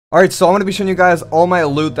Alright, so I'm going to be showing you guys all my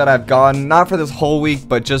loot that I've gotten, not for this whole week,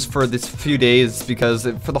 but just for this few days, because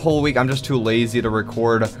for the whole week I'm just too lazy to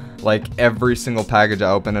record, like, every single package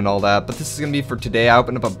I open and all that. But this is going to be for today. I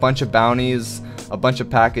opened up a bunch of bounties, a bunch of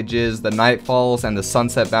packages, the Nightfalls, and the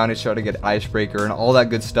Sunset bounty show to get Icebreaker, and all that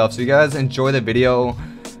good stuff. So you guys enjoy the video,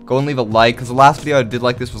 go and leave a like, because the last video I did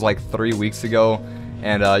like this was like 3 weeks ago.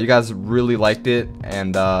 And you guys really liked it,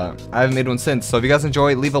 and I haven't made one since. So if you guys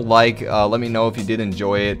enjoy it, leave a like, let me know if you did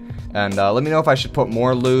enjoy it, and let me know if I should put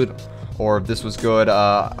more loot or if this was good.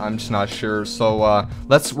 I'm just not sure. So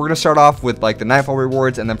we're gonna start off with like the Nightfall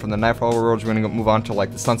rewards, and then from the Nightfall rewards we're gonna move on to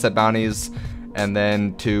like the Sunset bounties, and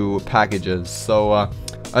then to packages. So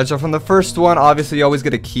so from the first one, obviously you always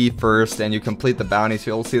get a key first, and you complete the bounty, so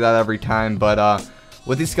you'll see that every time. But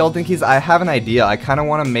with these skeleton keys, I have an idea. I kind of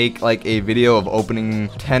want to make like a video of opening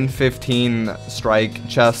 10-15 strike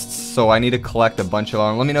chests, so I need to collect a bunch of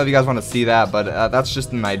them. Let me know if you guys want to see that, but that's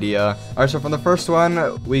just an idea. Alright, so from the first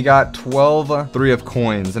one, we got 12 3 of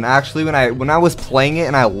coins, and actually when I was playing it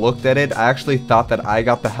and I looked at it, I actually thought that I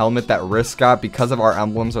got the helmet that Risk got because of our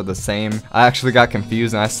emblems are the same. I actually got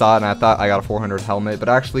confused and I saw it and I thought I got a 400 helmet, but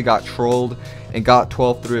I actually got trolled and got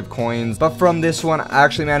 12 3 of coins. But from this one, I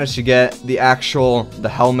actually managed to get the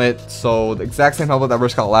helmet, so the exact same helmet that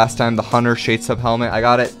Risk got last time, the Hunter Shade Sub helmet. I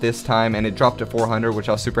got it this time and it dropped to 400, which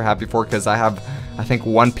I was super happy for, because I have, I think,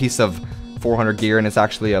 one piece of 400 gear and it's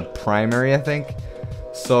actually a primary, I think.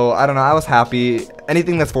 So I don't know, I was happy.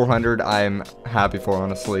 Anything that's 400 I'm happy for,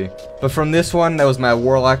 honestly. But from this one, that was my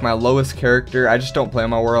Warlock, my lowest character. I just don't play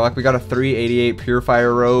on my Warlock. We got a 388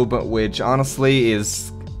 Purifier robe, which honestly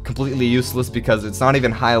is completely useless because it's not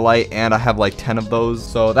even highlight, and I have like 10 of those,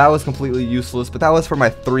 so that was completely useless. But that was for my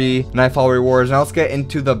 3 Nightfall rewards. Now let's get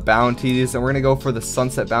into the bounties, and we're gonna go for the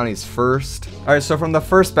Sunset bounties first. Alright, so from the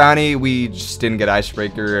first bounty, we just didn't get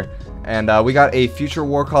Icebreaker, and we got a Future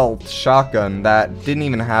War Call shotgun that didn't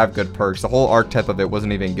even have good perks. The whole archetype of it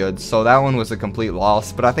wasn't even good, so that one was a complete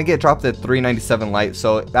loss. But I think it dropped at 397 light,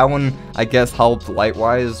 so that one I guess helped light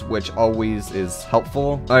wise, which always is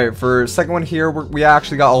helpful. Alright, for second one here, we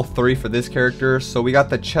actually got all 3 for this character. So we got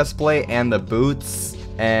the chest plate and the boots,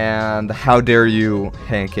 and how dare you,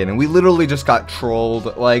 Hankin. And we literally just got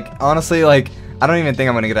trolled. Like, honestly, like, I don't even think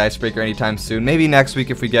I'm gonna get Icebreaker anytime soon. Maybe next week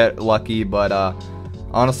if we get lucky, but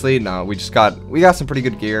honestly, no, we got some pretty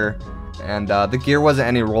good gear, and the gear wasn't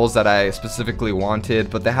any rolls that I specifically wanted,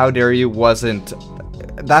 but the how dare you wasn't.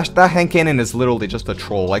 That hand cannon is literally just a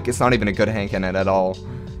troll. Like, it's not even a good hand cannon at all.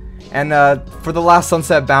 And for the last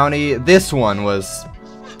Sunset bounty, this one was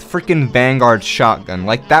freaking Vanguard shotgun.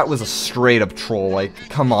 Like, that was a straight up troll. Like,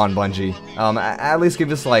 come on, Bungie. At least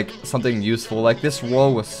give us like something useful. Like, this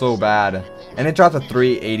roll was so bad, and it dropped to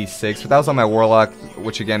 386, but that was on my Warlock,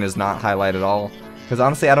 which again is not highlight at all. Because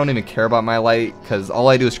honestly, I don't even care about my light, because all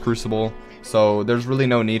I do is Crucible. So there's really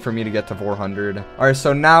no need for me to get to 400. Alright,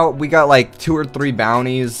 so now we got like 2 or 3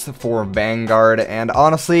 bounties for Vanguard. And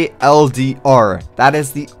honestly, LDR. That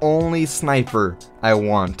is the only sniper I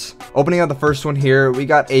want. Opening up the first one here, we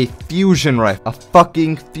got a fusion rifle. A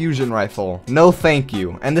fucking fusion rifle. No thank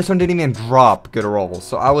you. And this one didn't even drop good rolls.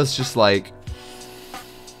 So I was just like,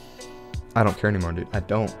 I don't care anymore, dude. I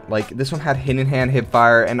don't. Like, this one had hidden hand, hip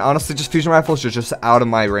fire, and honestly, just fusion rifles are just out of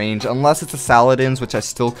my range, unless it's a Saladin's, which I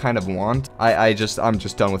still kind of want. I'm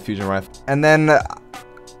just done with fusion rifle. And then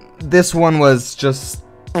this one was just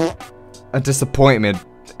a disappointment,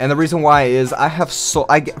 and the reason why is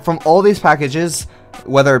I get from all these packages,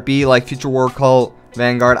 whether it be like Future War Cult,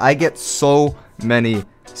 Vanguard, I get so many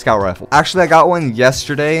scout rifles. Actually, I got one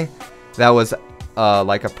yesterday that was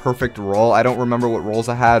like a perfect roll. I don't remember what rolls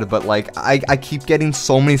I had, but like I keep getting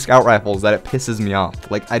so many scout rifles that it pisses me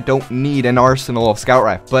off. Like, I don't need an arsenal of scout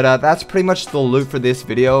rifles. But that's pretty much the loot for this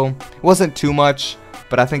video. It wasn't too much,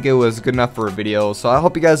 but I think it was good enough for a video. So I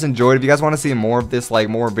hope you guys enjoyed. If you guys want to see more of this, like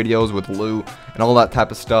more videos with loot and all that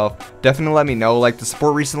type of stuff, definitely let me know. Like, the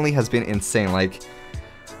support recently has been insane. Like,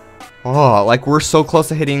 oh, like we're so close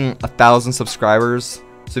to hitting 1,000 subscribers.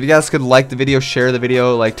 So if you guys could like the video, share the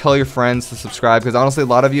video, like tell your friends to subscribe, because honestly a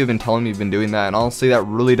lot of you have been telling me you've been doing that, and honestly that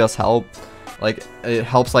really does help. Like, it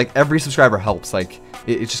helps. Like, every subscriber helps. Like,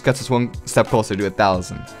 it just gets us one step closer to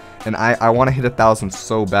 1,000, and I want to hit 1,000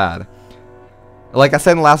 so bad. Like I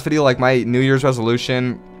said in the last video, like my New Year's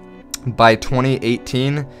resolution by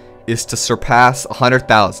 2018 is to surpass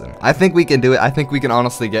 100,000. I think we can do it. I think we can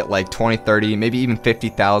honestly get like 20, 30, maybe even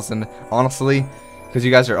 50,000, honestly. Because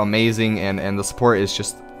you guys are amazing, and the support is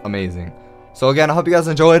just amazing. So again, I hope you guys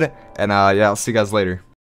enjoyed, and yeah, I'll see you guys later.